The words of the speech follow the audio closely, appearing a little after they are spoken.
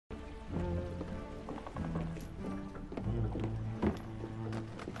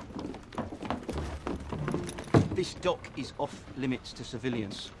This dock is off limits to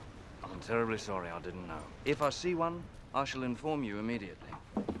civilians. I'm terribly sorry, I didn't know. If I see one, I shall inform you immediately.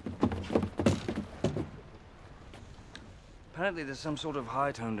 Apparently there's some sort of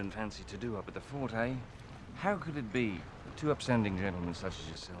high-toned and fancy to-do up at the fort, eh? How could it be that two upstanding gentlemen such as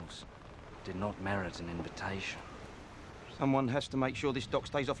yourselves did not merit an invitation? Someone has to make sure this dock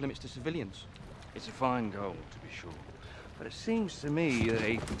stays off limits to civilians. It's a fine goal, to be sure. But it seems to me that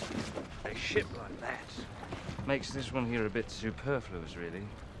a ship like that makes this one here a bit superfluous, really.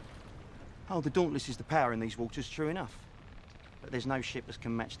 Oh, the Dauntless is the power in these waters, true enough. But there's no ship that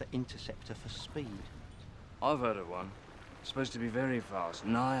can match the Interceptor for speed. I've heard of one. It's supposed to be very fast,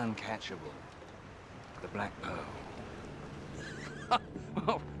 nigh uncatchable. The Black Pearl.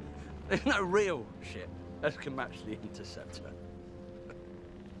 Well, there's no real ship that can match the Interceptor.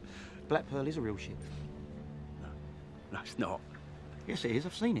 Black Pearl is a real ship. No, it's not. Yes, it is.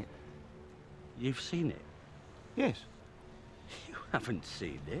 I've seen it. You've seen it? Yes. You haven't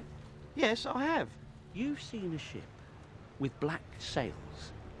seen it. Yes, I have. You've seen a ship with black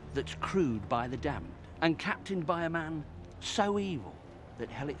sails that's crewed by the damned and captained by a man so evil that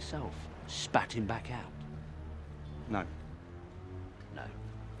hell itself spat him back out. No. No.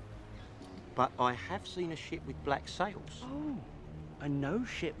 But I have seen a ship with black sails. Oh. And no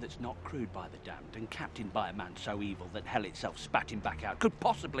ship that's not crewed by the damned and captained by a man so evil that hell itself spat him back out could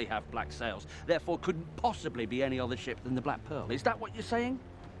possibly have black sails, therefore couldn't possibly be any other ship than the Black Pearl. Is that what you're saying?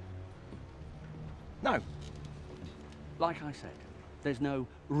 No. Like I said, there's no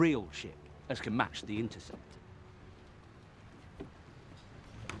real ship as can match the Interceptor.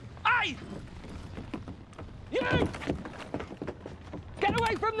 Hey! You! Get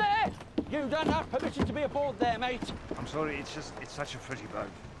away from there! You don't have permission to be aboard there, mate. I'm sorry, it's such a pretty boat.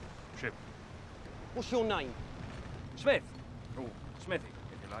 Ship. What's your name? Smith. Oh, Smithy,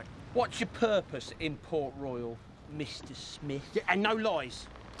 if you like. What's your purpose in Port Royal, Mr. Smith? Yeah, and no lies.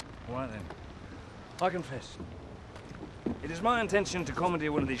 All right, then. I confess. It is my intention to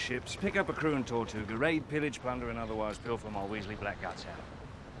commandeer one of these ships, pick up a crew and Tortuga, raid, pillage, plunder, and otherwise pilfer my Weasley black guts out.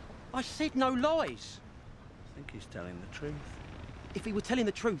 I said no lies. I think he's telling the truth. If he were telling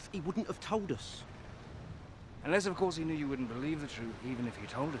the truth, he wouldn't have told us. Unless, of course, he knew you wouldn't believe the truth, even if he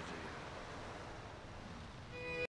told it to you.